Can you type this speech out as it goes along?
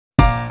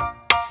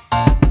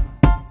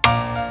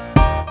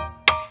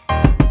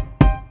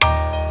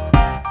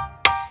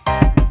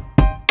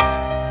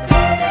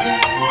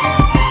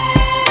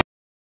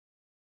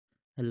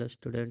Hello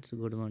students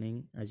good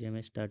morning. आज आम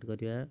start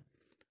करिया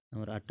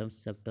हमर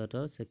atoms chapter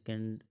row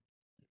second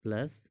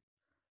class.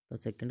 तो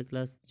सेकेंड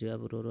क्लास जा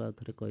पूर्व आउ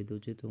थे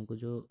कहीदे तुमको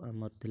जो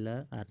आमर थिला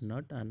आर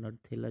नट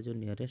थिला जो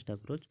नियरेस्ट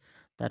अप्रोच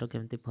तार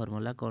केमती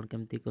फॉर्मूला कौन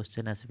केमती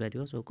क्वेश्चन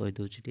आसीपर सब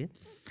कहीदे।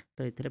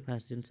 तो ये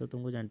फास्ट जिन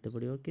तुमको जानते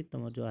पड़ो कि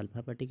तुम जो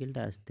अल्फा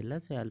पार्टिकलटा आसाला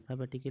से अल्फा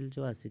पार्टिकल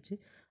जो आसी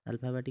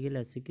अल्फा पार्टिकल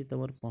आसिक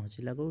तुम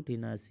पहुँचला कौटी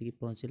ना आसिक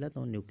पहुँचला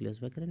तुम न्यूक्लियस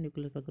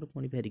पाखे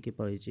पुणी फेरिकी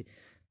पलैची।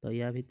 तो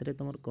या भितर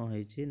तुम कौन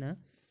है ना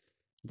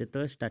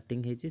जिते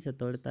स्टार्टिंग होती से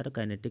तार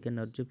काइनेटिक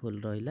एनर्जी फुल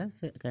रहा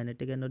से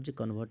काइनेटिक एनर्जी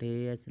कन्वर्ट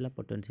हो आसला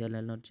पोटेंशियल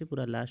एनर्जी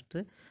पूरा लास्ट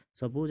रे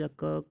सबू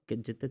जाक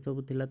जिते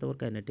सब थिला तुम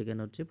काइनेटिक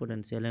एनर्जी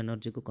पोटेंशियल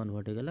एनर्जी को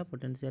कन्वर्ट हो गला।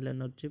 पोटेंशियल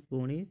एनर्जी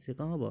पुणी से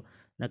कौन हम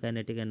ना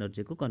काइनेटिक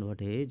एनर्जी को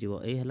कन्वर्ट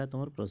हो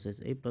तुम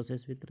प्रोसेस। ये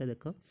प्रोसेस भितर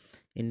देख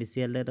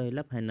इनिशियल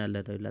रहा फाइनाल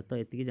रहा। तो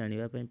ये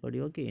जानवाई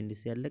पड़ो कि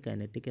इनिशियल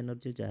काइनेटिक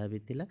एनर्जी जहाँ भी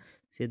थिला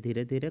सी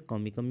धीरे धीरे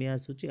कमी कमी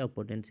आसूची आ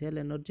पोटेंशियल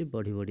एनर्जी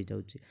बढ़ी बढ़ी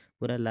जाऊँगी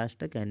पूरा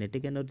लास्ट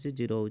काइनेटिक एनर्जी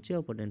जीरो होची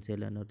और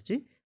पोटेंशियल एनर्जी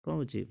कौन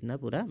होची ना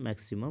पूरा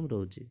मैक्सिमम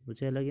रोची।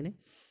 बुझेगा कि नहीं।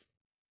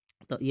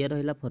 तो ये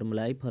रहा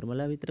फर्मूला। ये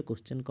फर्मूला भितर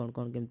क्वेश्चन कौन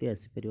कौन केमती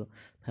आसीपर।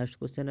 फास्ट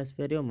क्वेश्चन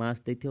आसीपर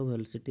मास देथियो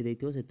वेलोसिटी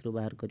देथियो से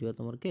बाहर करियो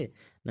तुम के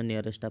ना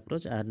नियरेस्ट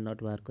अप्रोच आर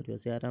नॉट बाहर करियो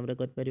से आराम रे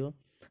कर परियो।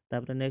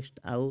 तापर नेक्स्ट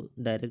आउ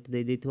डायरेक्ट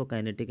दे देथियो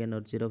काइनेटिक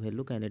एनर्जी रो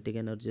वैल्यू काइनेटिक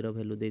एनर्जी रो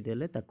वैल्यू दे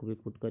देले ताकू भी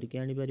पुट करके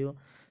आनी परियो।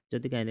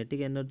 जदि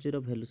काइनेटिक एनर्जी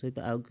रो वैल्यू सहित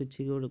आउ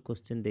किछि गोटे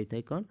क्वेश्चन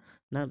देथाय कौन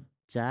ना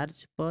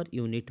charge per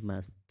unit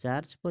mass.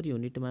 Charge per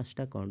unit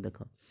मासटा कौन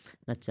देख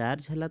ना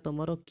चार्ज है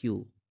तुमर क्यू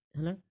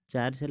है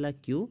चार्ज है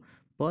Q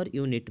per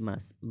unit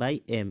mass by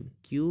M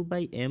Q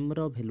by M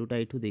रो वैल्यूटा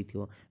ये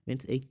देथियो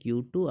मीन्स ए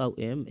क्यू टू आउ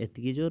एम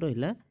एतिकी जो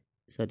रहिला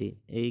सॉरी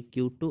ए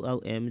क्यू टू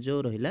आउ एम जो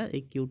रहिला ए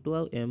क्यू टू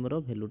आउ एम रो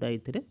वैल्यूटा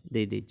ये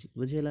दे देछि।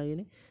 बुझेला कि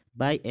नहीं।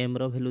 बाय एम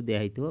रो वैल्यू दिया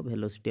हिथिबो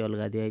वेलोसिटी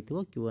अलगा दिया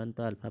हिथिबो Q1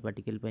 तो अल्फा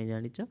पार्टिकल पई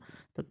जानिचो।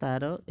 तो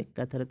तार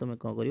एकाथरे तुम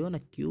कौन करिवो ना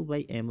Q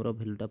by M row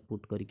वैल्यूटा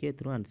put करके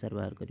एथरो आंसर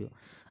बाहर करिवो।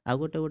 आ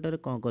गोटे गोटे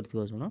कौन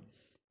करथिबो सुनो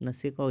ना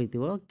सी कही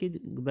कि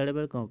बेले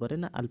बेले कौन करे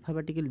ना अल्फा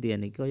पार्टिकल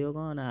दियानी कह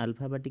कौन ना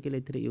अल्फा पार्टिकल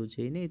ये यूज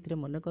होनी ये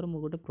मन कर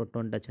मुझे गोटे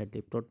प्रोटोनटा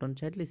छाड़ी प्रोटोन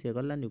छाड़ी सी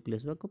गला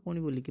न्यूक्लियस पाक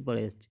पुणी बुलिकी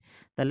पलि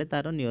आसी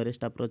तार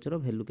नियरेस्ट अप्रोच रो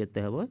वैल्यू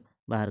केते हबो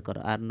बाहर कर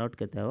आर नॉट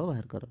केते हबो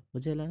बाहर कर।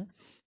 बुझेला ना।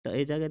 तो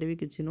ये जगह भी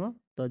किसी नुह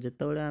तो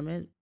जितेबाला आम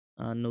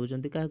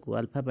नौकरी क्या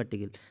अल्फा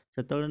पार्टिकल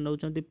से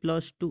नौकरी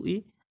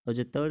 +2e और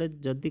जितेबाला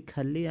जदि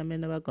खाली आम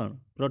ना कौन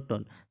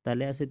प्रोटोन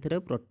ताले से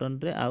प्रोटोन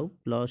रे आउ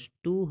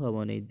 +2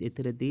 हम नहीं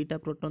ये दीटा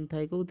प्रोटोन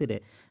थाए कौन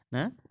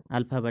ना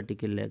अल्फा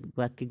पार्टिकल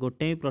बाकी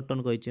गोटे ही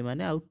प्रोटोन कही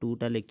माने आउ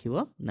 2टा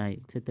लिखिबो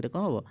नाही से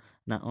कौन हम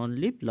ना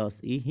ओनली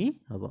 +e ही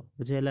हम।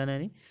 बुझेगा ना।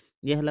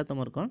 ये है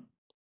तुम कौन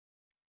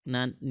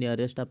ना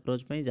नियरेस्ट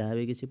अप्रोच पे जहाँ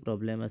भी किसी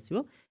प्रोब्लेम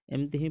आसो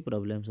एमती ही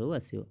प्रोब्लेम सब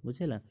आसो।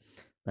 बुझेगा।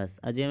 बस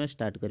आज आम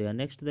स्टार्ट करिया।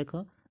 नेक्स्ट देख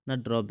ना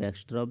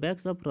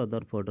drawbacks of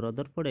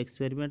Rutherford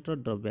experiment row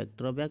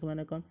drawback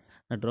माने कौन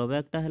ना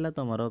ड्रॉबैकटा है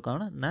तुमर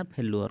कौन ना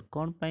फेलुअर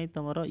कौन पाई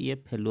तुमर ये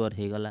फेलुअर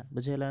हो गला।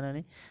 बुझेगा ना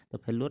नहीं। तो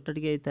फेलुअरटा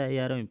टे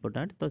यार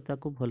इंपोर्टेंट तो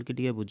ताकू भल कि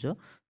टे बुझ।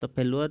 तो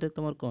फेलुअर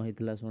तुम कौन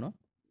होता शुण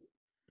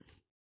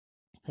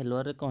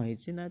फेलुअर कौन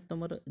है ना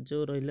तुम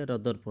जो रही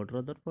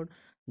रदरफोर्ड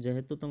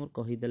जेहेतु तुम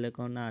कहीदे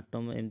कौन ना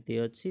आटम एमती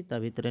अच्छी ता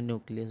भितर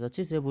न्यूक्लियस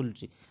अच्छी से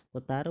बुलूची तो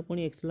तार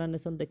पुणी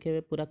एक्सप्लानेसन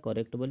देखेबे पूरा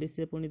करेक्ट बोली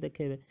सी पुणी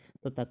देखेबे।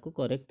 तो ताकू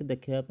करेक्ट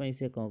देखापी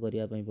सी कौन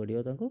करने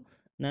पड़ो ताकू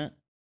ना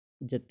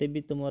जिते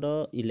भी तुमर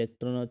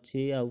इलेक्ट्रोन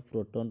अच्छी आउ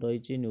प्रोटोन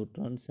रही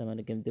न्यूट्रॉन से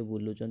माने केमती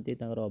बुलूचंती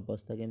तांकर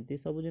अवस्था केमती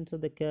सब जिन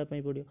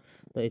देखापी पड़ो।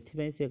 तो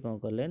ये सी कौन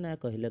कले ना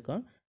कहले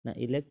कौन ना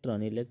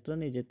electron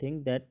is a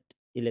thing that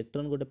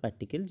electron गोटे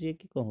पार्टिकल जी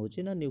कि कौन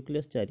होची ना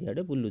न्यूक्लियस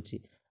चारिआडे बुलूची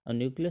और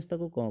न्यूक्लियस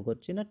ताको कौन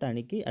करची ना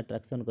टाणिकी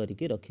अट्राक्शन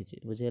करके रखी।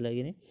 बुझेगा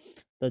कि नहीं।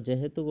 तो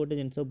जेहेतु गोटे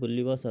जिनस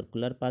बुलिब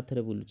सर्कुलर पाथ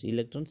रे बुलूची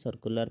इलेक्ट्रॉन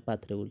सर्कुलर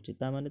पाथ रे बुलूची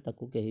ता माने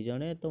ताकू कहीं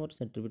जणे तुम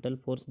सेंट्रिपिटल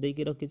फोर्स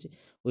देकी रखी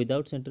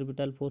विदाउट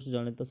सेंट्रिपिटल फोर्स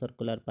जणे तो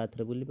सर्कुलर पाथ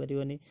रे बुली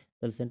परिबनी।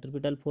 तो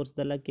सेंट्रिपिटल फोर्स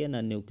देला किए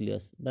ना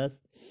न्यूक्लियस बस।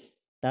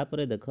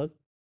 तापर देख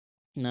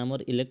ना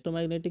आमर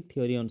इलेक्ट्रोमैग्नेटिक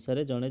थ्योरी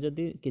अनुसार जड़े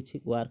जदि किसी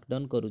वर्क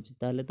डन करुच्ची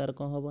ताहले तार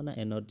कौन हम ना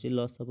एनर्जी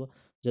लॉस हम।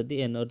 जदि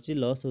एनर्जी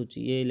लॉस हो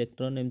ये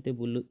इलेक्ट्रॉन एमती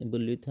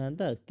बुली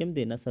था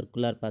केमती ना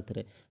सर्कुलर पाथ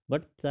रे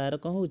बट तार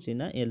कौन हो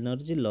ना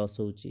एनर्जी लॉस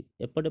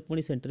होपटे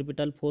पुणी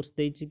सेंट्रिपिटल फोर्स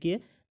देछि किए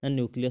ना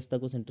न्यूक्लियस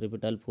ताको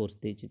सेंट्रिपिटल फोर्स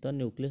देछि। तो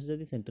न्यूक्लियस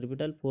जदि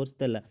सेंट्रिपिटल फोर्स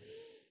देला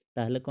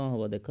ताहले कौन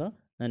हम देख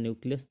ना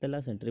न्यूक्लियस देला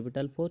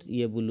सेंट्रिपिटल फोर्स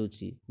ये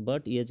बुलूची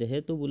बट ये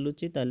जेहेतु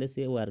बुलूची ताले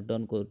सी वर्क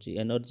डन करुच्ची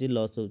एनर्जी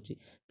लॉस होची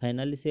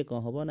फाइनाली सी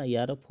कौन हम ना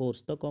यार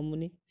फोर्स तो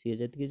कमुनी सी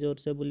जी जोर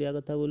से बुलिया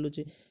कथा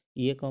बुलूची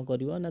ये कौन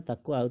करिवो ना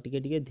ताको आउ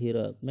टिके धीर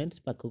मीन्स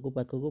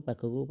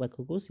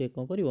पाखकू सी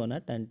कौन करिवो ना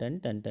टाणी टाणी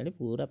टाणी टाणी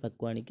पूरा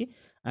पाखकू आनिकी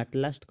आट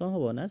लास्ट कौन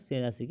हम ना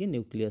सी आसिकी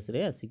न्यूक्लियस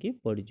रे आसिकी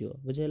पड़ीजिवो।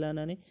 बुझेगा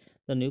ना नहीं।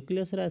 तो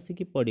न्यूक्लियस रे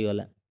आसिकी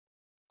पड़ीगला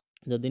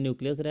जदि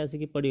न्यूक्लियस रे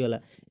आसिकी पड़ीगला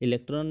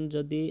इलेक्ट्रॉन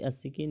जदि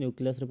आसिकी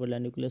न्यूक्लियस रे पड़ला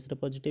न्यूक्लियस रे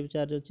पॉजिटिव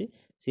चार्ज अच्छी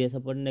सी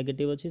सपोर्ट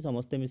नेगेटिव अच्छी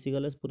समस्ते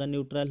मिसीगले पूरा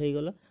न्यूट्राल हो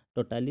गला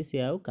टोटाली सी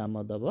आउ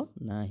काम दब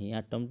ना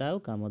आटमटा आउ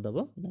काम दब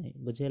ना।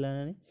 बुझेगा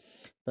ना नहीं।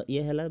 तो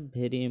ये है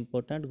भेरी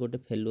इंपोर्टेंट गोटे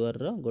फेलुअर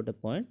रो गोटे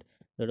पॉइंट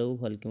जोटा को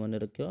भल कि मन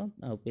रख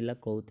आ पिला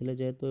कहते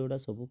जेहेतु एगुड़ा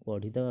सब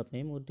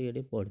पढ़ीदेवाई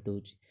मुझे पढ़ी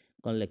दूसरी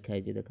कौन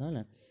लिखाई देख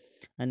है।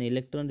 An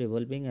electron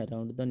revolving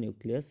around the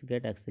nucleus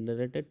get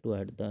accelerated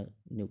toward the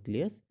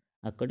nucleus.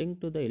 According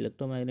to the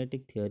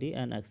electromagnetic theory,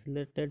 an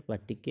accelerated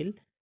particle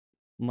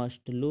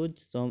must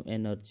lose some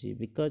energy.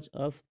 Because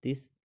of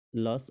this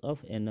loss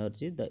of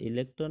energy, the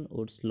electron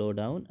would slow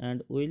down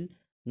and will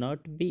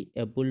not be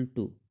able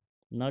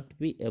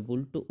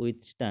to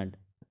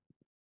withstand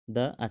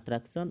the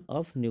attraction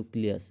of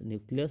nucleus.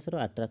 Nucleus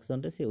row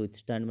attraction रे से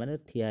withstand माने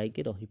ठिया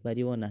होइकी रही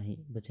परिवो नाही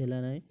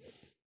बुझेला नाही।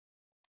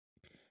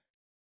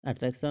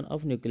 Attraction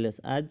of nucleus.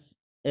 As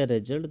a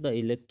result, the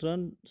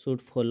electron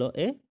should follow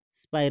a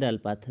spiral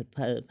path.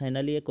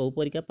 Finally ये कोउ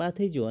परिका path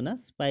ही जो ना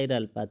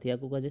स्पाइराल पाथ या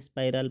को कहे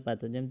स्पाइराल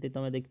पाथ जेमती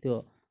तमे देखथियो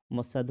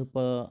मशा धूप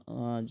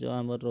जो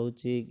हमर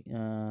रहउची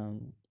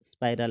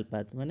स्पाइराल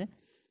पाथ माने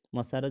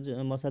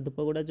मशा धूप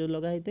गुडा जो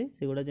लगा होइते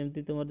से गुडा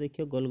जेमती तुमर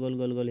देखियो गोल गोल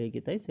गोल गोल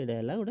हेकी थाई सेडा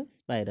हला गोडा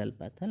स्पाइराल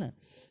पाथ है ना।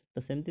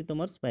 तो सेमती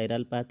तुमर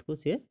स्पाइराल पाथ को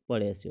से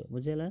पळे आसियो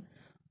बुझेला।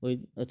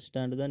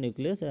 Withstand the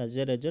nucleus. As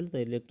a result,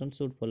 the electron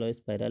should follow a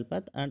spiral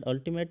path and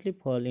ultimately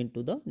fall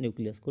into the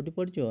nucleus. कोटी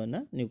पड़ जाओ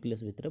ना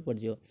nucleus भीतर पड़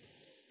जाओ।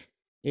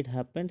 It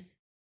happens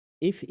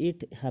if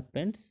it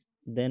happens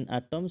then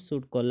atoms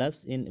should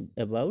collapse in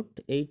about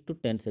 8 to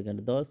 10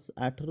 seconds.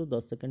 8 ରୁ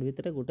 10 second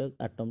भितर गोटे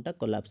आटम टा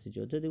कोलाप्स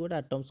हो जदि गोटे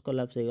आटम्स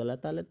कोलाप्स हो गला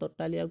ताले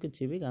टोटाली आ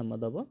किछि भी काम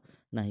दबो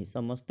नाही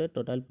समस्त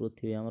टोटल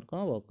पृथ्वी हमर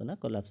कोन हो ना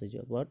कोलाप्स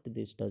हो but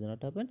this does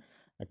not happen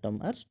atom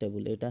are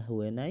stable एटा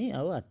हुए नाही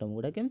आ आटम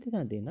गुडा केमथि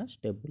थांती ना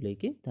स्टेबल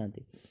हेकी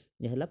थांती।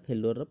 ये हला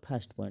failure row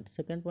first point.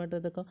 Second point रे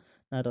देखो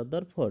ना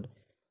Rutherford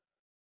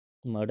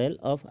model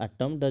of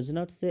atom does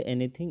not say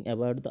anything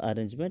about the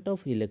arrangement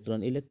of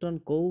electron. Electron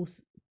को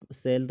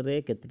सेल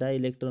रे केतटा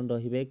इलेक्ट्रॉन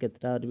रहिबे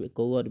केतटा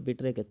को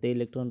ऑर्बिट रे केते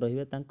इलेक्ट्रॉन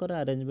रहिबे तांकर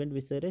अरेंजमेंट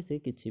विषय रे से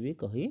किछि भी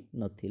कहि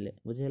नथिले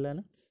बुझेला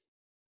ना।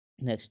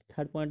 नेक्स्ट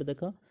थर्ड पॉइंट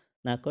देखो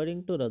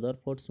according to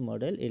Rutherford's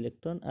model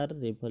electron are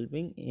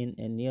revolving in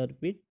any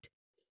orbit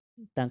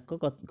तांको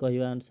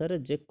कहवा अनुसार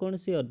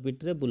जेकोसी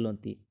ऑर्बिट रे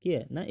बुलंती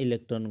किए ना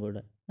इलेक्ट्रॉन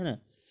गुडा है ना।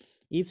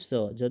 इफ सो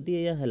जदि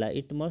यह हला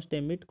it must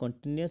emit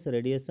continuous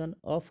radiation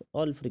of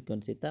all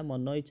frequency ता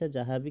मन इच्छा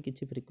जहाँ भी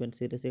किसी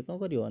फ्रीक्वेंसी रे से कौन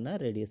करियो ना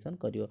रेडिएशन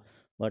करियो।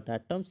 But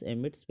atoms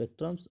emit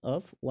spectrums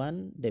of one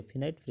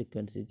definite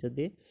frequency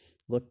जदि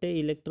गोटे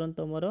इलेक्ट्रॉन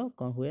तुमर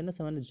कौन हुए ना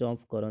से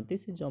जंप करती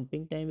से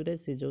जंपिंग टाइम रे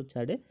से जो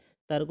छाड़े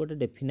तार गोटे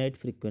डेफिनाइट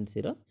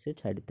फ्रीक्वेंसी रो से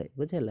छाड़ी थाए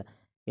बुझेला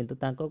किंतु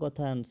तांको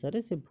कथा अनुसार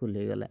से भूल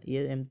हो गला।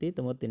 ये एमती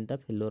तुम तीनटा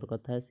फेलोर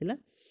कथा आसिला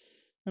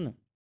है ना।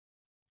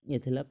 ये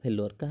थिला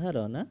फेलोर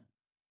कहार ना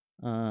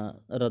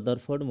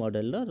रदरफोर्ड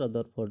मॉडल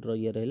रदरफोर्ड रो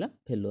ये रहिला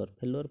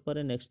फेलोर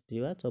पर नेक्स्ट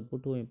जीवा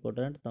सबुठू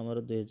इंपोर्टेंट तमर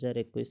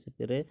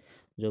 2021 रे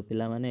जो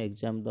पिला माने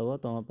एग्जाम दबो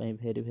तम पई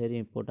very very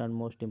important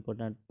most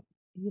important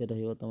ये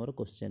रहियो तमर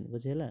क्वेश्चन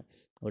बुझेला।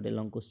 गोटे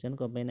लॉन्ग क्वेश्चन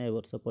क पई ना ए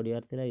वर्ष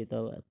पढियार थिला ई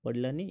तो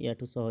पढलानी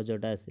याठू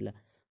सहजटा आसिला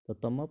तो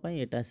तम पई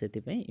एटा सेति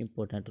पई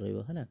इंपोर्टेंट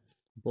रहियो है ना।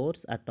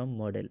 बोर्स एटम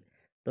मॉडल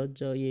तो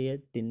जो ये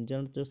तीन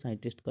जन जो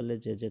साइंटिस्ट कले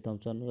जे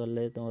थॉमसन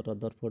गले तो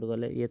रदरफोर्ड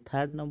गले ये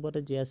थर्ड नंबर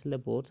रे जे आसिले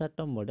बोर्स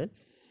एटम मॉडल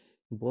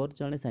बोर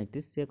जड़े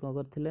साइंटिस्ट सी कौन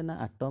करते ना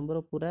आटम रो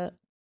पूरा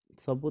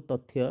सबू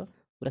तथ्य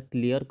पूरा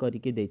क्लीयर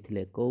करके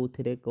देते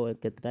कौन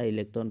केतटा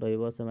इलेक्ट्रॉन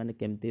रहिबो से माने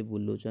केमती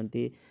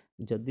बुलुचंती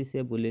जदि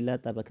से बुलिला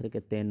ता पाखरे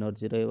केते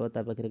एनर्जी रहिबो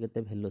ता पाखरे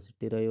केते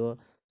वेलोसिटी रहिबो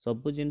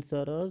सबू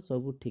जिंसर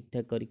सबू ठीक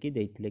ठाक करके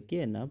देते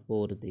किए ना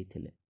बोर देते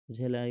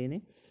बुझेला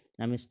ये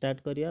आम स्टार्ट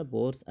करिया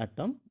बोर्स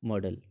एटम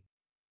मॉडल।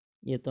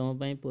 ये तुम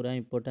पाई पूरा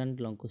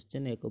इंपोर्टेंट लॉन्ग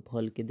क्वेश्चन एक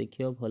भल की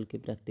देखियो भल की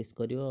प्रैक्टिस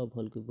करियो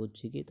भल की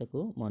बुझिकी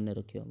ताको मन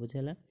रखियो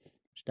बुझेला।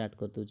 स्टार्ट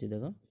कर दूची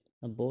देख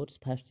बोर्स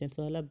फास्ट जिनस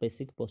है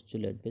बेसिक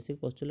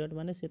पोस्टुलेट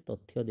माने से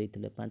तथ्य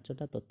देते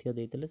पांचटा तथ्य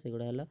देते से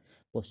गुड़ा है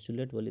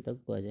पोस्टुलेट बोली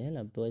कहुए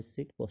है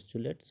basic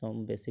postulate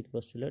some basic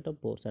postulate of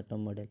bourse atom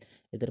model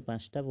इधर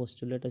पांचटा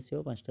पोस्टुलेट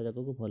आसो पांचटा जाक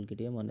को भल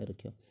की मन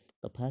रखियो।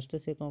 तो फास्ट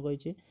से कौन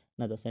कही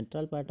ना the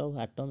central part of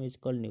atom is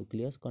called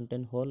nucleus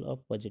contain whole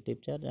of positive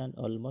charge and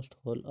almost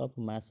whole of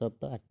mass of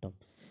the atom.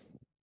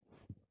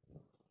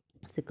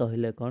 से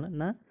कहले कौन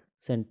ना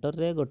सेंटर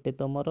रे गोटे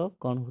तुमर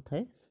कौन होता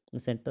है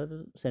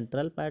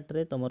सेंट्रल पार्ट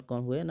रे तुमर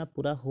कौन हुए ना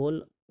पूरा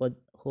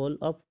होल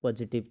ऑफ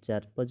पॉजिटिव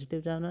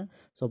चार्ज ना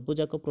सबू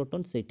जाक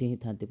प्रोटॉन सेठी ही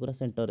थांती पूरा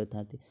सेंटर रे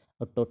थांती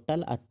और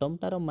टोटाल एटम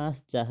टार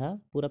मास जहाँ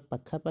पूरा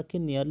पाखापाखि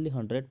नियरली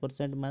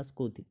 100% मास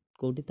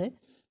कोठी थाए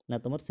ना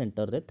तुम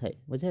सेंटर रे थाए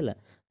बुझेला।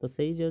 तो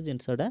सही जो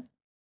जिनसटा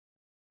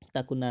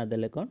ताकू ना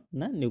देले कौन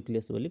ना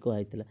न्यूक्लियस बोली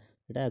कहला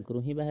एटा आगु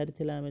ही बाहर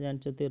थिला आमे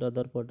जानछती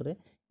रदरफोर्ड रे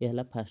ये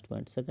हला फर्स्ट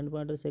पॉइंट। सेकंड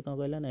पॉइंट रे से कौन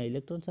कहला ना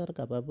electrons are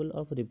capable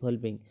of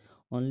revolving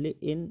only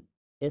in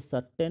a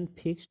certain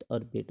fixed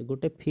orbit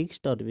गोटे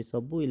फिक्स्ड ऑर्बिट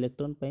सबू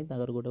इलेक्ट्रॉन पई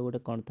ताकर गोटे गोटे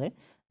कौन थाए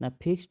ना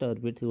फिक्स्ड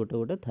ऑर्बिट गोटे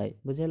गोटे थाए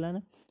बुझेला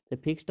ना। से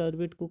फिक्स्ड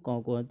ऑर्बिट को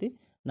कौन कहती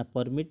ना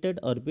परमिटेड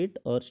ऑर्बिट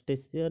और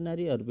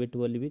स्टेशनरी ऑर्बिट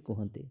बोली भी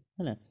कहती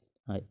है ना।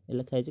 हाय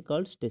लिखा है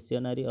कॉल्ड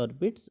स्टेशनरी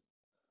ऑर्बिट्स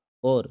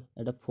और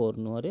एटा फोर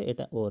नुहरे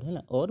एटा और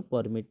है और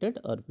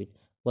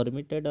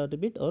परमिटेड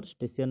ऑर्बिट और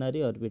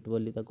स्टेशनरी ऑर्बिट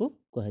बोली ताको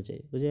कहा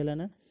जाए बुझेला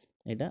ना।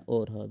 एटा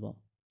और हबो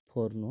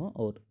फोर नुह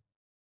और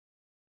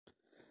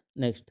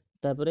नेक्स्ट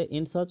तापरे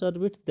इन सच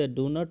orbits they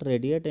do not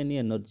radiate any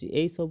energy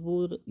एई सबू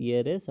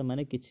ये रे से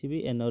माने किछि भी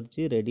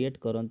एनर्जी रेडिएट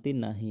करंती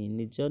नाही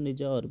निज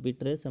निज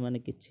ऑर्बिट रे से माने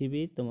किछि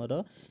भी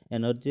तुमरो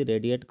एनर्जी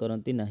रेडिएट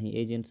करंती नाही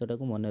एई जिंसटा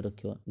को मने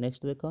रखियो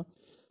नेक्स्ट देखो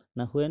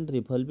ना when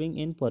revolving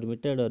in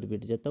permitted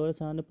orbit जेतेबेले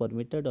से माने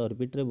परमिटेड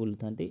ऑर्बिट रे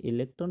बुलुथांती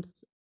इलेक्ट्रॉन्स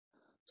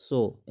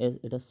शो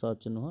एटा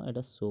सच नुह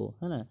एटा शो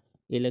है ना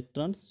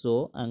इलेक्ट्रॉन शो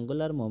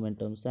एंगुलर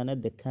मोमेंटम से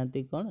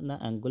देखाती कौन ना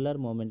एंगुलर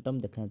मोमेंटम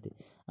देखाती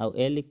आउ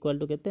एल इक्वल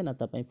टू केते ना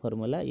तापाई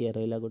फॉर्मूला ये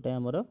रहिला गोटे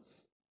हमर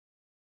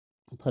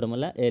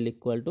formula L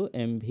equal to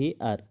M we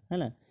are है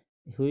ना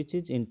which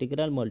is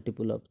integral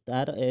multiple of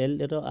तार एल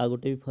रो आ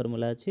गोटे भी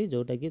फॉर्मूला अछि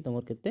जोटा कि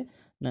तुमर केते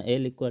ना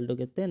एल इक्वल टू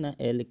केते ना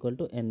L equal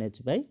to N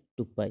H bye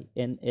 2 pi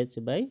N H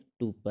bye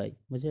 2 पाई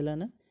बुझिला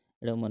ना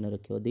एटा मन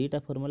रखियो दीटा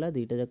फॉर्मूला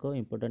दीटा जाको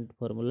इंपोर्टेंट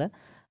फॉर्मूला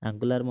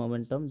एंगुलर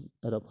मोमेंटम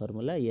रो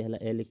फॉर्मूला ये हला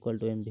L equal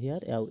to M we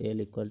are आउ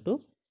L equal to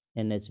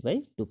N H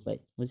bye 2 पाई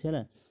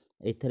बुझिला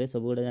एथरे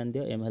सब गुडा जान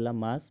दियो एम हला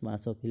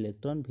मास ऑफ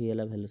इलेक्ट्रॉन वी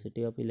हला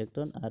वेलोसिटी ऑफ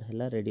इलेक्ट्रॉन आर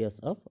हला रेडियस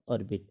ऑफ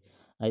ऑर्बिट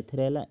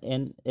एथरे हला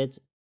एन एच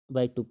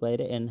बाय 2 पाई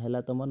रे एन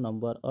हला तुम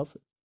नंबर ऑफ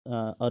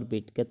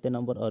ऑर्बिट केते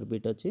नंबर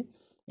ऑर्बिट अछि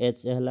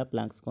एच हला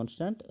प्लैंक्स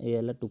कांस्टेंट ए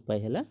हला 2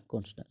 पाई हला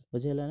कांस्टेंट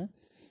बुझिला ना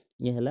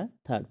ये हला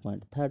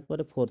थर्ड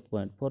पर फोर्थ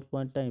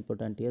पॉइंट टा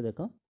इंपोर्टेंट ये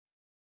देखो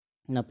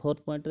ना फोर्थ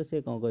पॉइंट रे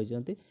से कोन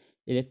कहजंती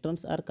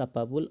electrons are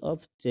capable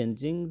of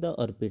changing the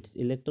orbits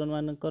electron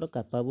मानकर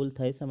कैपेबल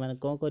थाई से माने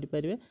कोन करि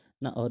परिबे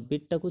ना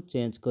ऑर्बिट टा को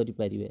चेंज करि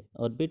परिबे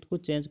ऑर्बिट को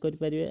चेंज करि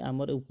परिबे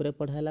हमर ऊपर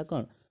पढाला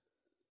कोन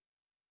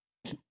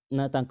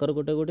ना तांकर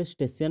गोटे गोटे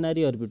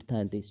स्टेशनरी ऑर्बिट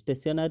थांती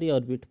स्टेशनरी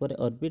ऑर्बिट पर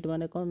ऑर्बिट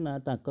माने कोन ना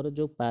तांकर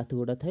जो पाथ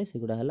गुडा थाए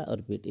सेगुडा हला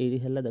ऑर्बिट एडी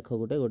हला देखो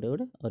गोटे गोटे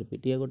गोटे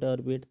ऑर्बिट ये गोटे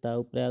ऑर्बिट ता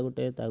ऊपर आ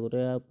गोटे ता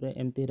ऊपर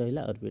एमती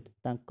रहिला ऑर्बिट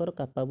तांकर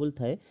कैपेबल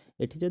थाए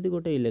एठी जदी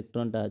गोटे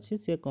इलेक्ट्रॉन टा अछि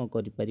से कोन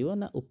करि परिबो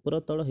ना ऊपर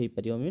तळ होई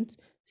परिबो मींस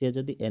से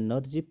जदी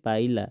एनर्जी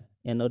पाइला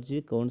एनर्जी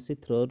कौन सी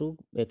थ्रो रु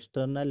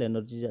एक्सटर्नल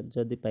एनर्जी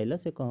जदी पाइला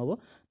से कोन हबो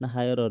ना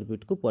हायर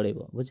ऑर्बिट को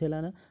पळेबो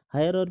बुझेला ना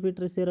हायर ऑर्बिट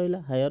रे से रहिला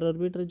हायर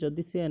ऑर्बिट रे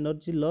जदी से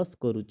एनर्जी लॉस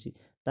करूची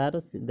तार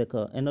देख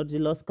एनर्जी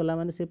लॉस कला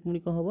माने से पुणी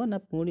कौन हम ना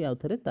पुणी आउ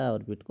थे ता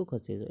ऑर्बिट को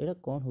खसी यहाँ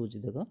कौन हो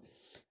देख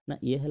ना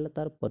ये है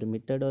तार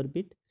परमिटेड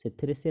ऑर्बिट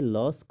से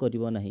लॉस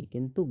करिवो नहीं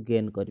किंतु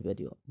गेन करि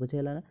परियो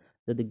बुझेला ना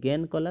जदि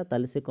गेन कला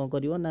ताले से कौन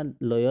करिवो ना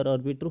लोअर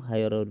ऑर्बिट रु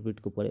हायर ऑर्बिट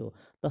को पळेबो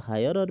तो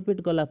हायर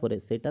ऑर्बिट गला परे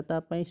सेटा ता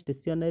पई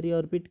स्टेशनरी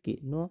ऑर्बिट की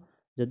नो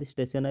जदि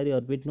स्टेशनरी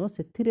ऑर्बिट नो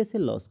सेथिरे से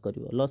लॉस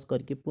करिवो लॉस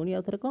करके पुणी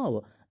आउ थे कौन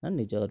हबो ना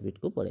निज ऑर्बिट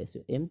को पळे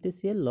आसीयो एमती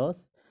से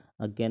लॉस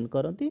गेन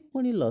करती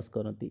पुणी लॉस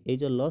करती ये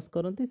जो लॉस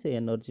करती से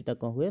एनर्जीटा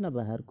कौन हुए ना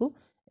बाहर को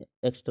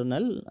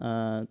एक्सटर्नल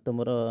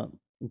तुम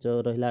जो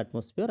रहा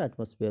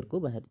आटमोस्फियर को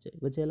बाहर जाए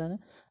बुझेगा ना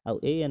आउ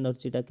ए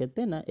एनर्जीटा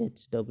केते ना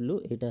एच डब्ल्यू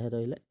यहाँ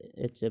रहा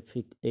एच एफ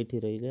ये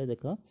रहा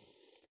देख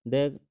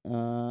दे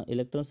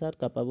electrons are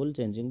capable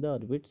changing the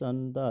orbits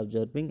on the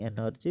observing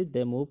energy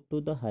they move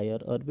to the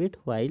higher orbit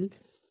while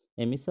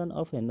emission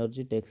of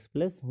energy takes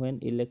place when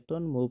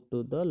electron move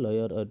to the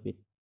lower orbit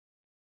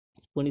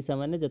पुणी से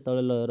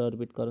lower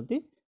orbit करती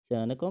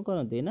से कौन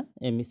करती ना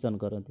emission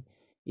करती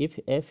if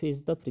F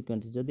is the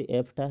frequency जदि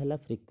F टा है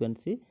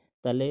फ्रिक्वेंसी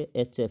ताले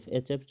एच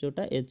एफ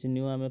जोटा एच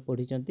न्यू आम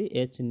पढ़ी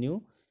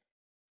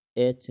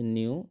H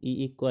new E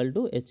equal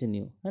to H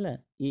new है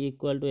ई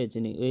इक्वाल टू एच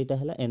न्यू यहाँ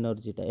है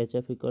एनर्जीटा H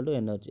F equal to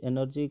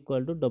energy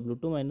equal to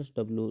W2 minus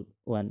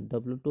W1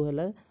 W2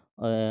 है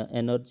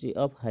energy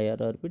of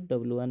higher orbit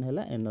W1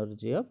 है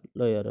energy of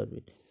lower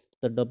orbit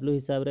तो W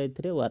हिसाब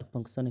रे work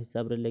function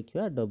हिसाब रे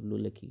लिखिया W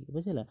लिखिकी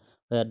बुझला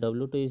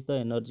W2 is the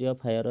energy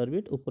of higher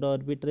orbit ऊपर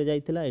ऑर्बिट रे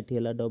जाइथिला एठी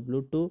हला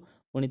W2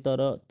 पुणी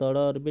तड़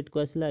ऑर्बिट को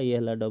आसला ये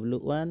हला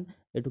W1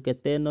 एठू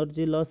केते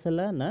एनर्जी लॉस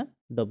हला ना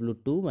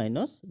W2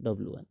 माइनस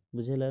W1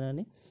 बुझेला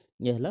नानी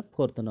ये हला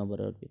fourth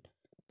number orbit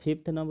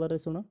fifth number रे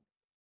सुनो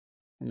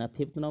ना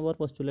फिफ्थ नंबर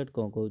पोस्टुलेट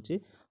कौन कहूँ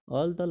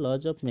all the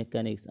laws of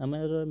mechanics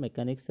आमर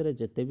मेकानिक्स रे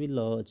जेते भी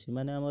लॉ अच्छी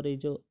माने आमर ये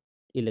जो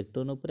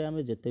इलेक्ट्रोन उपरे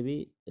आमे जेते भी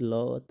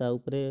लॉ ता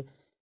उपरे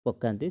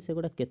पकाती से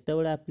गुड़ा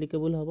केतेबेले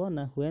आप्लिकेबल हम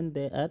ना when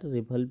they are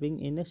revolving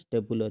in A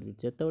stable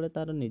orbit जेतेबेले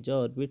तार निज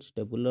ऑर्बिट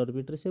स्टेबल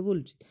ऑर्बिट रे से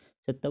बुलची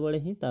सेतेबेले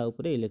ही ता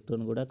उपरे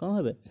इलेक्ट्रोन गुड़ा कौन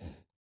हेबे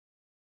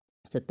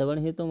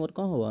सेतेबेले ही तुमर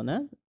कौन हबो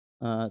ना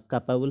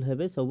कैपेबल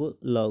हेबे सब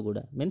लॉ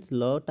गुड़ा मीन्स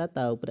लॉ टा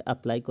ता ऊपर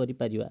अप्लाई करि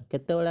परिबा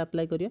केतेबेले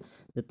अप्लाई करिया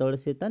जेतेबेले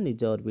से ता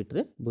निज ऑर्बिट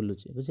रे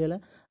बुलुची बुझिला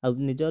आ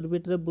निज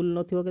ऑर्बिट रे बुल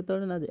नथिबो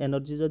केतेबेले ना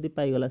एनर्जी जदी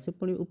पाई गला से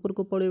पुनी ऊपर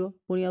को पळेबो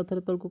पुनी आ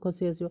थरे तळ को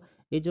खसी आसीबो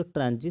ए जो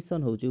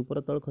ट्रांजिशन होउची ऊपर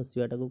तळ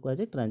खसिबाटा को कहै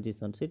छै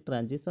ट्रांजिशन से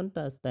ट्रांजिशन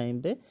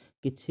टाइम रे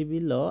किछि भी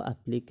लॉ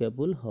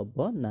एप्लीकेबल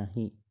हबो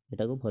नाही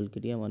एटा को भल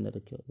कि मन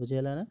रखियो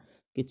बुझिला ना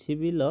किछि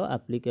भी लॉ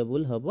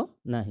एप्लीकेबल हबो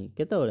नाही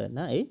केतेबेले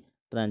ना ए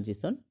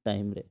ट्रांजिशन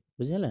टाइम रे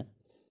बुझिला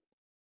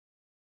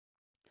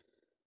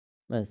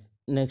बस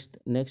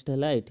नेक्स्ट है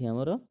ये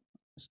आमर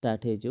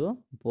स्टार्ट हो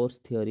bourse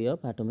theory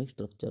of atomic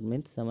structure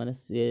means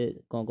से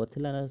कौन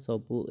करथिला ना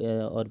सब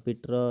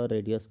ऑर्बिट रो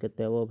रेडियस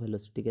केते हबो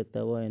वेलोसिटी केते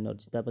हबो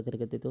एनर्जी ता पाखरे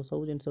केते तो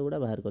सब जिंस गुडा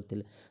बाहर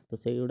करथिले तो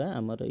सेई गुडा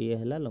हमर ये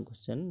हला लॉन्ग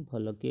क्वेश्चन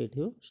भलो कि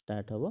एठियो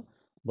स्टार्ट हबो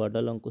बड़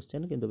लंग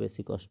क्वेश्चन किंतु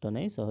बेसी कष्ट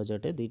नहीं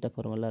सहजटे दुईटा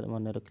फर्मुला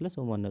मन रखिले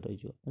सब मन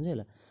रही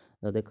बुझेगा।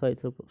 तो देख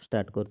ये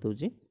स्टार्ट कर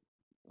दूची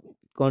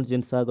कौन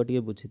जिनस आग टे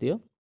बुझी दियो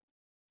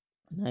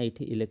ना ये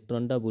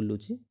इलेक्ट्रॉनटा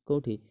बुलूची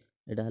कौटी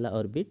एटा है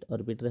ऑर्बिट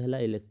ऑर्बिट रे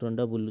है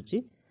इलेक्ट्रॉनटा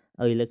बुलूची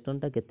आ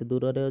इलेक्ट्रॉनटा केते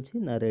दूर रे अछि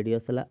ना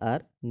रेडियस है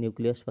आर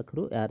न्यूक्लियस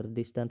पाखरु आर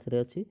डिस्टेंस रे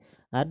अछि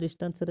आर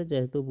डिस्टेंस रे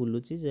जेहेतु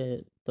बुलूची जे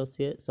तो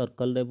सी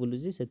सर्कल रे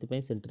बुलूची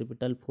सेति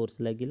सेंट्रीपिटल फोर्स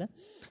लागिला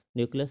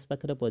न्यूक्लियस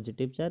पाखे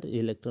पॉजिटिव चार्ज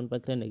इलेक्ट्रॉन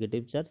पाखे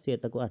नेगेटिव चार्ज सी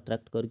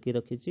अट्राक्ट करके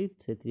रखी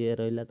से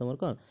रहा तुम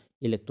कौन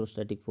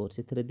इलेक्ट्रोस्टैटिक फोर्स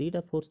इथे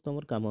दुईटा फोर्स तुम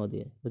कम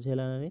दिए बुझेगा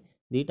ना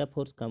दुईटा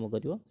फोर्स कम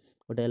कर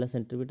गोटे है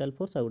सेंट्रीपिटल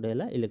फोर्स आ गोटे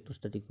है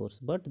इलेक्ट्रोस्टैटिक फोर्स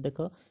बट देख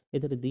ये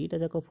दुईटा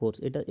जाक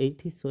फोर्स यहाँ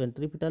ये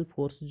सेंट्रीपिटल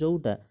फोर्स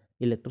जोटा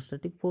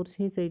इलेक्ट्रोस्टैटिक फोर्स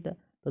ही सहीटा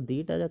तो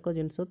दुईटा जाक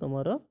जिनस तुम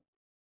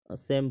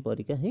सेम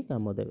परिका ही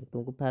कम देवे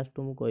तुमको फास्ट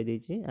मुझे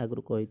कहीदे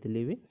आगु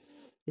कही भी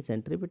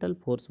सेंट्रीपिटल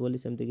फोर्स बोली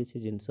सेमती किसी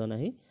जिनस ना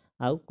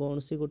आउ कौन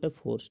सी गोटे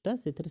फोर्सटा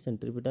से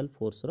सेंट्रीपिटल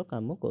फोर्स रो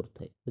काम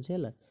करुए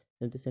बुझेगा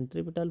सेमती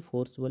सेंट्रीपिटल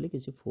फोर्स बोली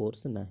किसी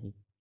फोर्स नाही।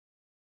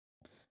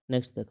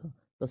 नेक्स्ट देख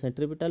तो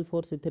सेंट्रीपिटल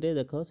फोर्स इथे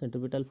देख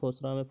सेंट्रीपिटल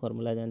फोर्स रो हमें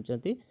फॉर्मूला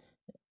जानते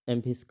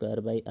mv square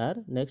by are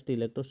next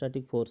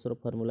electrostatic force row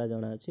formula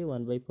जाना अछि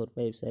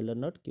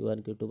 1/4πε0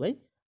 q1 q2 bye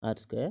are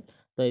square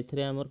तो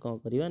इथे आमर कौन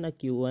करवा ना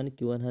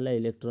q1 है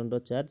इलेक्ट्रॉन रो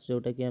चार्ज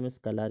जोटा कि आम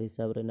स्केलार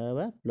हिसाब रे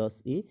नेबा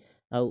प्लस ई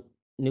आउ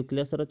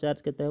न्यूक्लियस रो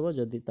चार्ज केते हेबो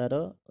जदि तार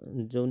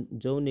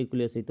जो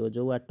न्यूक्लियस हितो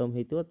जो एटम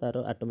हितो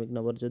तार एटॉमिक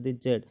नंबर जदि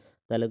z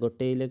ताले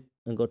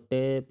गोटे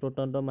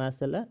प्रोटॉन रो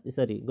मास हैला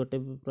सॉरी गोटे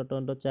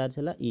प्रोटॉन रो चार्ज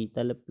हैला ई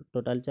ताले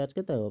टोटल चार्ज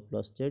केते हेबो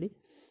प्लस z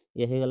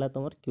ये हे गला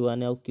तुमर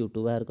q1 और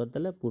q2 बाहर कर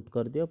देले पुट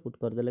कर दियो पुट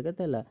कर देले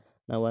केते हैला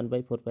ना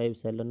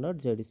 1/4πε0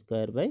 z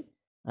square by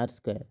are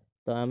square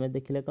तो आम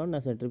देखिले कौन ना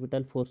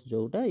सेंट्रीपिटल फोर्स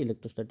जोटा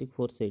इलेक्ट्रोस्टैटिक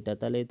फोर्स सेटा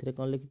ताले इथरे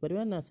कौन लिखि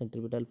परबा ना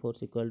centripetal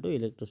force equal to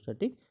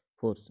electrostatic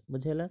force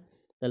बुझेला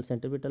ताले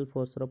सेंट्रीपिटल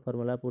फोर्स रो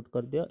फार्मूला पुट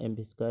कर दियो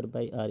mv square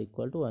by are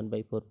equal to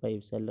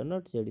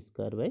 1/4πε0 z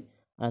square by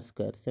are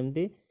square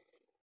सेमती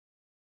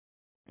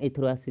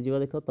एथरो आसीज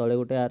देख तले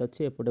गोटे आर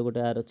अच्छी एपटे गोटे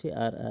आर अच्छी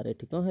आर आर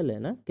एटी कौन है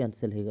ना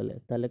कैनसल हो गले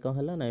ताले कौन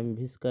है ना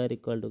mv स्क्वायर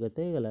इक्वल टू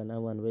केते गला ना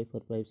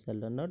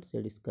 1/4πε0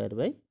 z square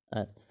by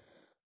are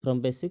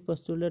from basic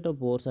postulate of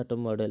bourse atom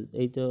model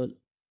ए जो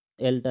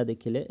एल टा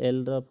देखिले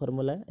L row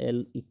formula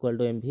L equal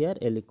to mvr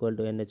L equal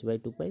to nh bye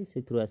 2 पाई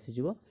से थ्रू आसी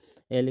जिवो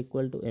एल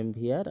इक्वल टू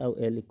mvr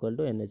और L equal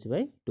to nh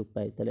bye 2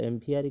 पाई ताले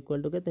mvr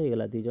equal to केते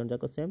हेगला दी जन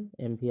जाक same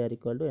mvr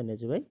equal to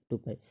nh bye 2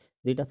 पाई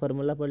दुईटा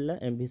formula पड़ला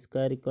mv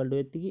स्क्वायर इक्वल टू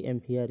एति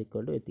mvr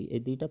इक्वल टू एति ए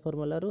दुईटा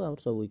फार्मूला रो हम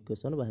सब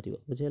इक्वेशन बाहरियो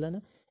बुझेला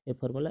ना ए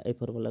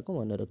फार्मूला को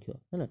मन रखियो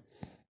है ना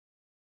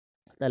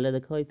ताले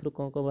देखो इथरो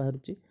कौन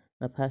बाहरुची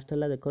ना फास्ट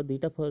है देख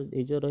दुईटा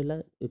ये जो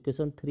रहा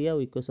इक्वेशन 3 आ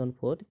इक्वेशन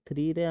 4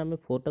 3 रे आम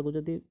 4 टाक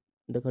जदि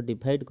देख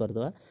डिवाइड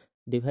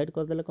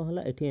करदे कौन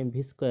है ये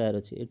mv स्क्वायर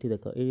अच्छी ये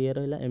देख ये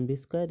रहा mv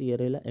स्क्वायर ये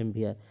रहा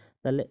mvr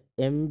ताले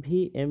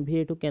mv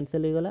ये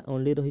कैनसल हो गला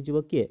ओनली रही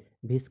किए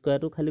v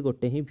स्क्वायर रु खाली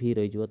गोटे ही v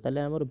रही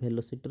ताले आमर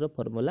वेलोसिटी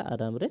फार्मूला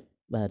आराम रे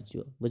बाहर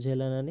जीव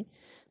बुझेला ना नहीं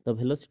तो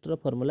वेलोसिटी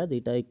फार्मूला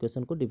दुईटा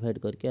इक्वेशन को डिवाइड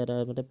करके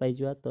आराम रे पाई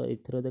जिवा तो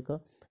इथरो देख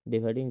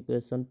dividing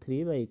equation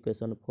 3 by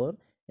equation 4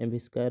 mv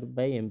square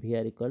by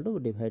mvr equal to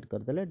divide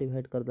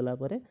करदेला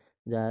पर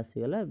जहाँ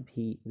आसीगला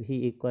v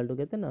इक्वल टू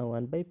केते ना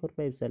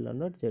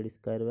 1/4πε0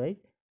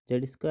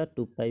 z square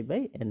 2 pi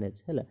by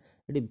nh है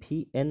ये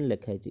vn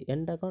लिखाई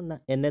n टा कौन ना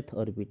nth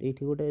ऑर्बिट ये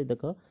गोटे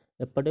देख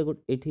एपटे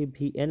ये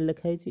vn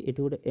लिखाई ये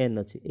गोटे n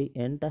अच्छी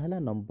ये n टा है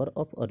नंबर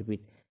ऑफ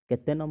ऑर्बिट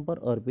केते नंबर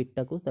ऑर्बिट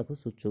टाकू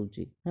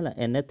सूचौची है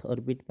nth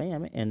ऑर्बिट पई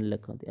आमे n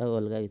लिखंती आ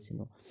अलगा किछि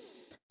नो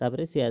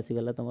तापर सी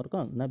आसीगला तुमर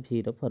कौन ना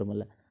v रो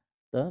फार्मूला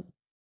तो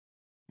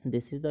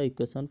this is the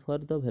equation for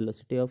the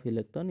velocity of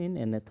electron in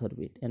nth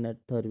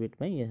orbit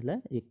ପାଇଁ ये ହେଲା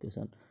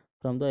equation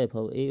from the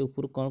above ए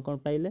ऊपर कौन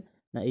पाइले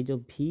ना ये जो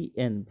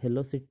vn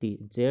velocity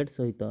z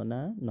सहित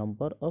ना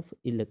नंबर ऑफ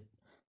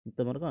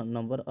तुमर कौन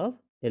number of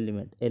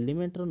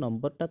element row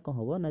number टा कौन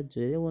हबो ना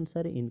जो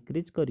अनुसार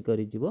इंक्रीज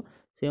करी जीवो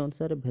से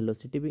अनुसार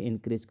वेलोसिटी भी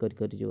इंक्रीज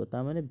करी जीवो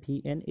ता माने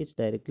vn is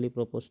directly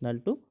proportional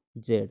to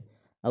z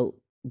आउ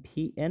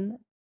vn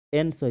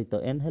n सहित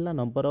n है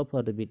नंबर ऑफ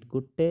ऑर्बिट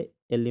गोटे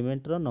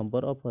element row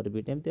number of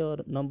orbit एमती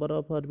नंबर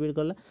ऑफ ऑर्बिट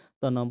गला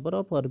तो नंबर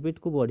ऑफ ऑर्बिट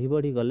को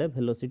बढ़ी गले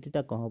वेलोसिटी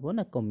टा कौन हबो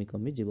ना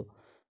कमी जीवो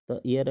तो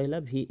ये रहा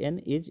vn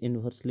is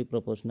inversely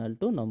proportional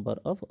to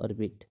number of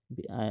orbit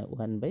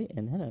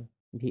 1/n है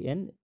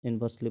vn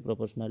inversely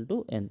proportional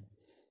to n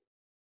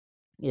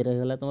ये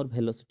रहीगला तुम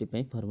वेलोसिटी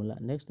पे फार्मूला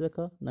नेक्स्ट देख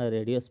ना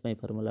रेडियस पे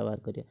फार्मूला बाहर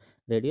करिया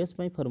रेडियस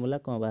पे फार्मूला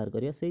कौन बाहर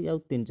करिया से आउ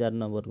 3-4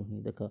 नंबर रू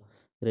ही देख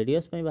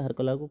रेडियस पे बाहर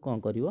कला को कौन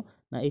करिवो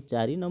ना ये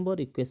 4 नंबर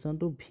इक्वेशन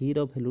रू v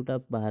रो वैल्यूटा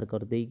बाहर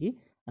कर देकी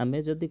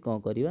आमे जदी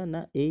कौन करिवा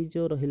ना ए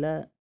जो रहिला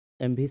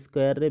mv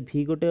स्क्वायर रे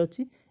v गोटे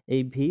अछि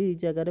ए v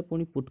जगह रे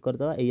पुनी पुट कर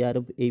दवा ए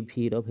यार ए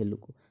v रो वैल्यू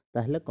को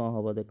ताहले कौन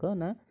हबो देख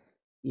ना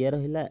ये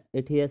रहिला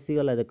एठी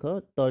आसीगला देख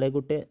तले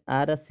गोटे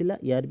आर आसिला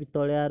यार भी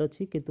तले आर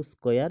अच्छी किंतु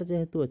स्क्वायर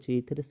जेहेतु अच्छी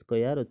इथिरे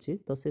स्क्वायर अच्छी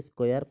तो से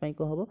स्क्वायर पई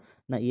को हबो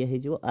ना ये हे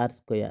जिवो आर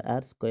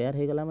स्क्वायर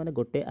हे गला माने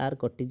गोटे आर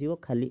कटि जिवो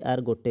खाली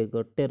आर गोटे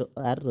गोटे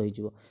आर रहि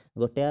जिवो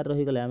गोटे आर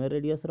रहि गले आमे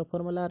रेडियस रो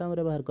फार्मूला आराम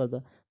रे बाहर कर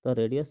द तो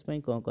रेडियस पई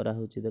को करा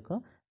होची देख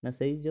ना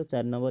सेही जो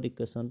 4 नंबर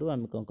इक्वेशन रु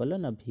आमे को करले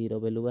ना v रो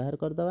वैल्यू बाहर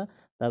कर दवा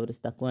तापर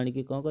ताकू आनी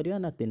की को करिया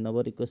ना 3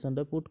 नंबर इक्वेशन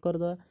रे पुट कर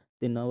दवा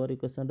 3 नंबर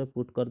इक्वेशन रे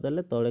पुट कर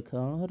देले तळे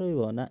कौन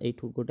रहइबो ना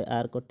एठू गोटे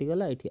आर कटि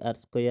गला एठी आर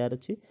स्क्वायर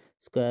अछि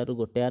स्क्वायर रु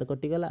गोटे आर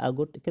कटि गला आ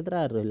गोटे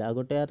केतरा आर रहिला आ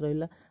गोटे आर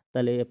रहिला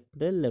ताले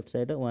April left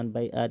side 1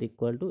 bye are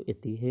equal to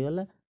एति हे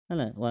गला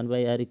हैला 1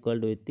 बाय आर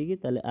इक्वल टू एति की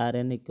ताले आर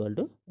एन इक्वल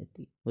टू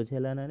एति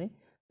बुझेला ना नहीं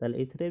ताले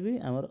इथरे भी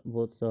हमर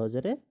बहुत सहज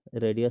रे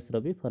रेडियस रो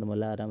भी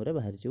फार्मूला आराम रे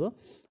बाहर जिवो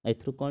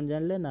एथरु कोन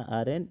जानले ना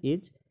are N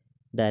is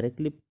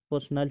directly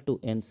proportional to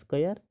N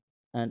square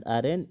and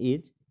are N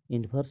is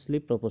inversely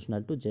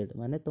proportional to Z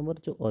माने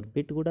तुमर जो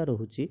ऑर्बिट गुडा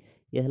रहउची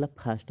ये हला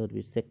फर्स्ट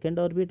ऑर्बिट सेकंड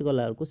ऑर्बिट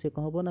गला को से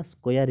कहबो ना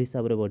स्क्वायर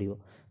हिसाब रे बढ़िबो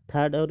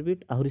थर्ड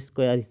ऑर्बिट आहुरी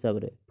स्क्वायर हिसाब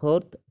रे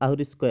फोर्थ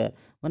आहुरी स्क्वायर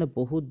माने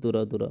बहुत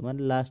दूर दूर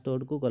माने लास्ट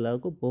ऑर्बिट को गला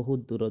को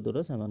बहुत दूर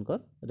दूर समानकर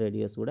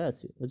रेडियस गुडा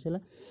आसी बुझला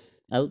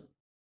आ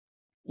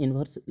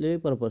इनवर्सली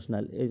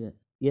प्रोपोर्शनल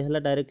ये हला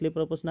डायरेक्टली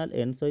प्रोपोर्शनल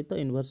एन सहित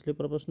इनवर्सली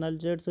प्रोपोर्शनल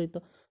जेड सहित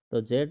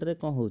तो जेड रे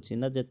कौन होची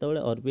ना जेतेबेले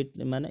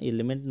ऑर्बिट माने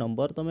एलिमेंट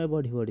नंबर तमे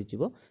बढ़ी बढ़ी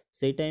जीवो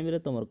सेई टाइम रे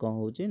तुमर कौन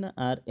होची ना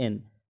आर एन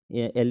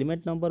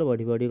एलिमेंट नंबर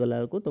बढ़ी बढ़ी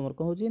गला को तुमर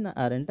कौन होची ना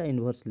आर एन टा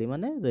इनवर्सली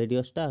माने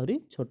रेडियस टा आहुरी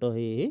छोटो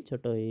हेई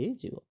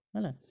जीवो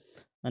हला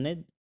माने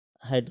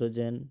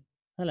हाइड्रोजन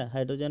हला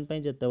हाइड्रोजन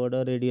पई जेते बड़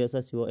रेडियस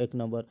आसीबो एक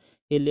नंबर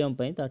हीलियम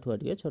पई ताठुआ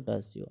टिके छोटा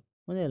आसीबो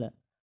बुझला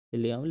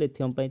हीलियम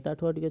लिथियम पई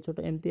ताठुआ टिके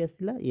छोटा एमती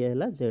आसिला ये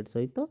हला जेड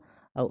सहित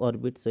आ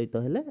ऑर्बिट सहित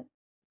हेले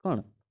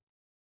कोन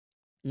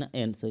ना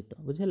एन सहित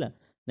बुझला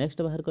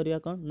नेक्स्ट बाहर करिया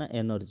कोन ना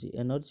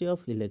एनर्जी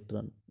ऑफ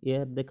इलेक्ट्रॉन ये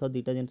देखो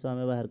दीटा जिंस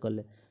हमें बाहर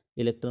करले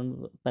इलेक्ट्रॉन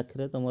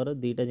पाखरे तमरो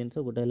दीटा जिंस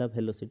गोटे हला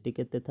वेलोसिटी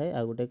केते थाए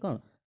आ गोटे कोन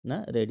ना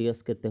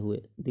रेडियस केते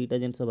हुए दीटा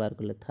जिंस बाहर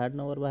करले थर्ड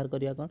नंबर बाहर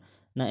करिया कोन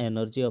ना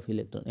एनर्जी ऑफ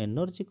इलेक्ट्रॉन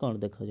एनर्जी कोन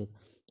देखो जे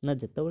ना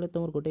जेतेबेले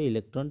तमर गोटे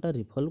इलेक्ट्रॉन टा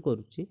रिवॉल्व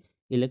करूची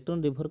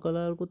इलेक्ट्रॉन रिवॉल्व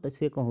कला को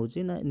से कौन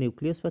होची ना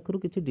न्यूक्लियस पाखरु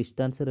किछि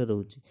डिस्टेंस रे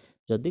रहउची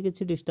जदि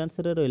किछि डिस्टेंस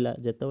रे रहिला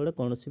जेतेबेले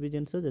कोनोसी भी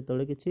जिंस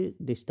जेतेबेले किछि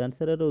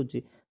डिस्टेंस रे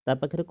रहउची ता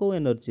पाखरे को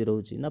एनर्जी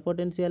रहउची ना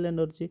पोटेंशियल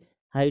एनर्जी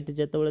हाइट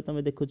जेतेबेले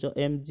तमे देखुचो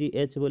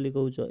mgh बोली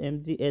कहउचो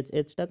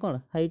mgh टा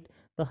कोन हाइट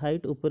तो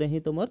हाइट ऊपर ही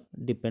तुमर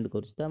डिपेंड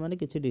करूची ता माने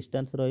किछि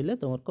डिस्टेंस रहिले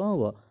तुमर कोन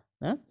होबो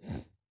ना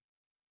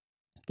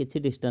किछि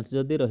डिस्टेंस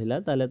जदि रहिला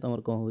ताले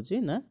तुमर कोन होची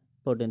ना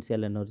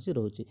पोटेंशियल एनर्जी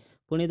रहउची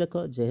पुणी देख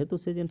जेहेतु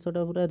से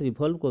जिनसटा पूरा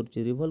रिवॉल्व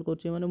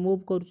करूची माने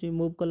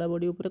मूव कला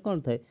बॉडी ऊपर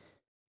कोन थाए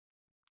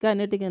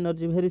काइनेटिक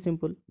एनर्जी वेरी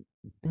सिंपल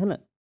हैला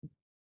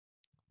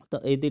तो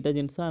ए दीटा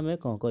जिनस आमे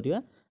कोन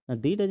करिया ना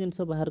दीटा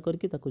जिनस बाहर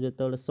करके ताकू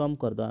जेतेबेले सम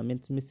कर दवा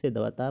मींस मिसे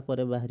दवा ता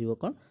परे बाहरिबो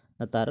कोन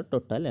ना तार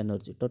टोटल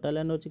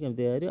एनर्जी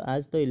केमते आरियो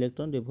आज the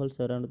electron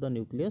revolves around the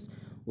nucleus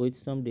with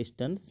some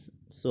distance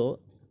so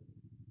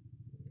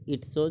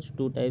it shows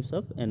two types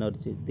of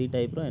energy the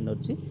type row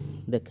energy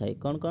देखाई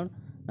कौन कौन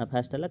ना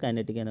फास्ट है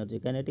काइनेटिक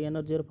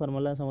एनर्जी रो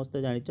फार्मूला समस्त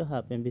जानिचो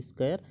हाफ एम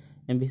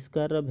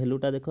स्क्वायर रो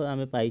वैल्यूटा देखो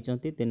आमे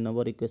पाइचंती 3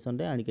 number equation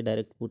रे आनिके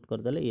डायरेक्ट पुट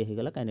कर देले ये हे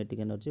गला काइनेटिक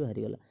एनर्जी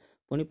बाहरी गला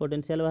पुनी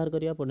पोटेंशियल बाहर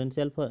करिया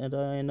potential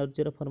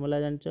energy row formula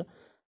जानिचो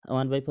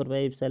 1/4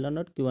 pi epsilon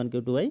not q1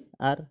 q2 by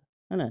r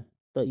है ना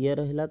तो ये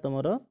रहिला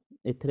तमरो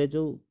एथरे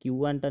जो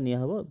q1 टा निया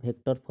हबो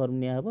वेक्टर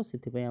फॉर्म निया हबो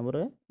सिथि पई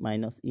हमरो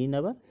माइनस e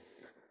नबा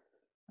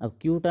अब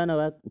क्यूटा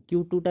नवा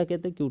क्यू2 टा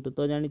केते क्यू2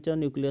 तो जानिच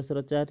nucleus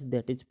row charge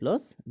that is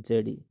plus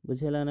JD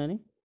बुझेला नानी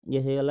ये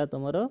हे गला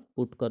तमरो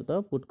पुट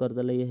कर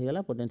दले ये हे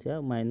गला potential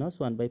minus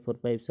 1/4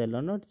 pi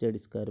epsilon not Z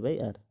square by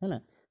are हैला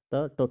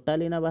तो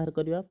टोटली ना बाहर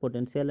करिया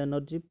potential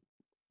energy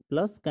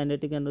plus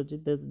kinetic energy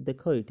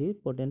देखो इठी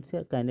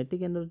पोटेंशियल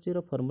काइनेटिक एनर्जी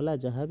रो फार्मूला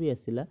जहां भी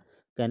आसिला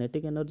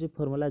काइनेटिक एनर्जी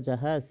फार्मूला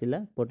जहां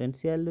आसिला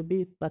पोटेंशियल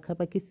भी पाखा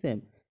पाखी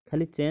सेम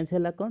खाली चेंज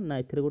हैला कोन ना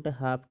इथरे गोटे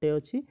हाफ टे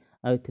अछि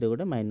आ इथरे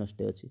गोटे माइनस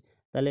टे अछि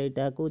ताले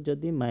एटा को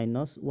जदि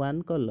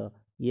 -1 कल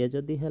ये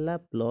जदि हैला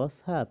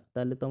प्लस हाफ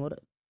ताले तमर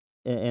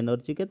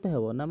एनर्जी केते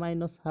हबो ना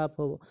माइनस हाफ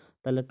हबो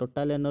ताले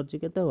टोटल एनर्जी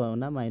केते हबो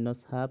ना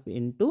माइनस हाफ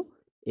इनटू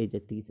ए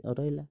जति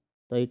रहिला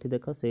तो एठी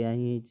देखो से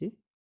यही हिची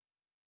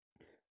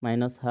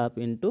minus half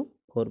into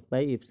 4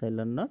 pi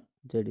epsilon not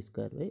Z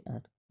square by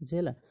are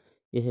बुझेला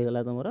ये हे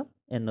गला तमरा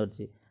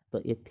एनर्जी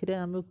तो एथिरे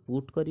आमे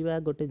पुट करिवा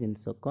गोटे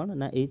जिंस कोन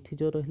ना एथि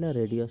जो रहिला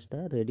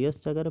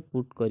रेडियस जगह रे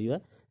पुट करिवा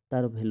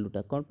तार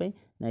वैल्यूटा कोन पे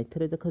ना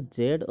एथिरे देखो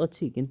जेड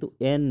अछि किंतु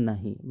एन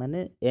नाही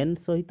माने एन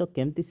सहित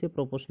केमती से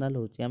प्रोपोर्शनल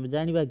होची हम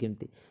जानिबा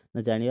केमती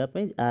ना जानिबा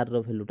पई are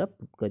row वैल्यूटा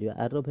put करिवा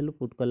are row value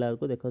put कला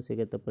को देखो से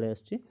केते पळे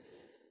आछी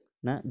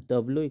ना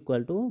w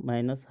equal to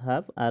minus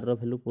half are row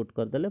value put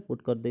कर देले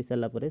पुट कर दे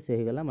साला परे से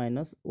हे गला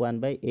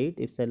 -1/8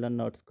 epsilon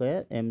not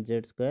square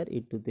mz square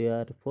e to the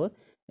power 4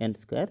 n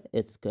square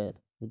h square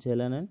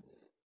बुझेला ना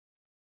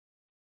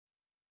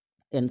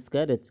n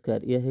स्क्वायर h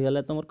स्क्वायर ये हे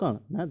गला तमर कोन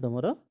ना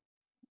तमरो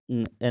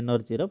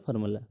एनर्जी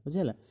फर्मूला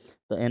बुझेगा।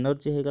 तो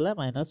एनर्जी हो गला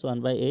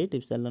 -1/8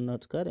 epsilon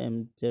not square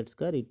mz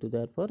square e to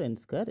the power n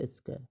square h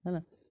square है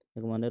ना।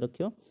 एक मन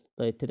रखियो।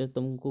 तो ये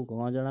तुमको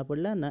कौन जना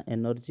पड़ा ना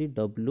एनर्जी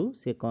W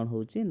से कौन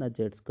होची ना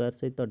z स्क्वायर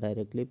सहित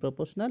डायरेक्टली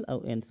प्रोपोर्शनल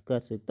आउ n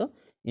स्क्वायर सहित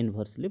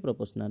इनवर्सली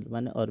प्रोपोर्शनल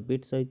माने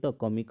ऑर्बिट सहित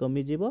कमी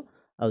कमी जीव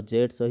आउ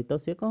z सहित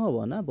से कौन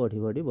हम ना बढ़ी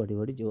बढ़ी बढ़ी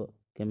बढ़ी जीव।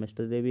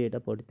 केमिस्ट्री रे भी यहाँ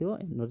पढ़ी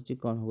एनर्जी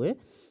कौन हुए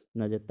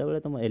ना जिते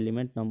तुम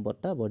एलिमेंट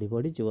नंबरटा बढ़ी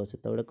बढ़ी जीव से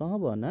कौन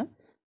हम ना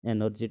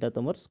एनर्जीटा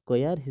तुम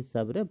स्क्वायर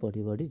हिसाब से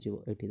बढ़ी बढ़ी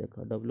जीव। ये देख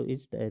W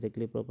is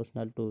directly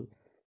proportional to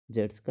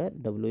z square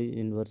W is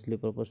inversely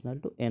proportional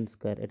to n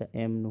square Etah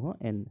m नुह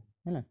n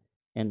है ना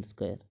n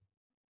स्क्वायर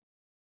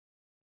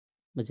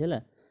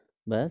बुझेला।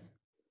 बस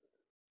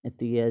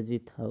एति आज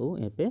थाऊ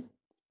एपे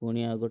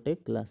पुणी आ गोटे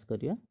क्लास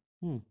करिया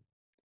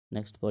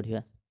नेक्स्ट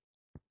पढ़िया।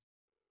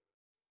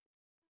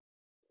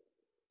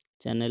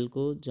 चैनल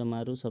को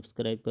जमारू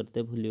सब्सक्राइब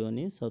करते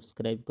भूलियोनी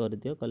सब्सक्राइब कर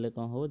दियो कले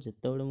कौन हो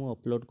जिते मु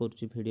अपलोड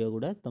करुच्ची वीडियो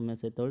गुड़ा तुम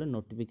से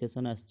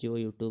नोटिफिकेशन आसो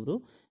यूट्यूब रु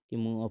कि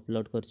मु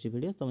अपलोड करुच्ची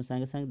वीडियो तुम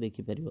सांगे सांगे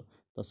देखिपर।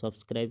 तो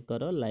सब्सक्राइब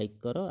कर लाइक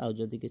कर आउ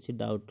जदि किसी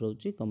डाउट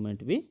रोचे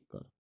कमेंट भी कर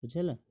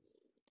बुझेला।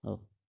 हो।